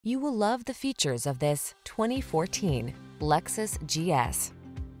You will love the features of this 2014 Lexus GS.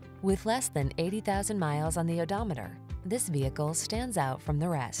 With less than 80,000 miles on the odometer, this vehicle stands out from the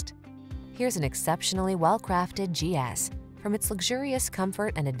rest. Here's an exceptionally well-crafted GS. From its luxurious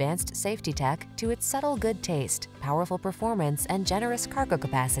comfort and advanced safety tech to its subtle good taste, powerful performance, and generous cargo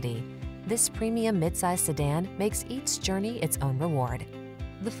capacity, this premium midsize sedan makes each journey its own reward.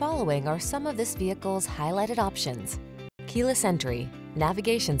 The following are some of this vehicle's highlighted options: keyless entry,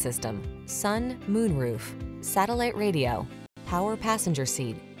 navigation system, sun, moonroof, satellite radio, power passenger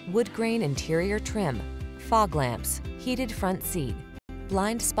seat, wood grain interior trim, fog lamps, heated front seat,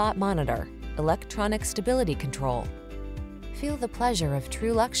 blind spot monitor, electronic stability control. Feel the pleasure of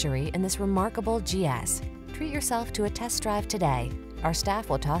true luxury in this remarkable GS. Treat yourself to a test drive today. Our staff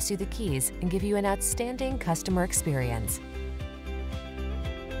will toss you the keys and give you an outstanding customer experience.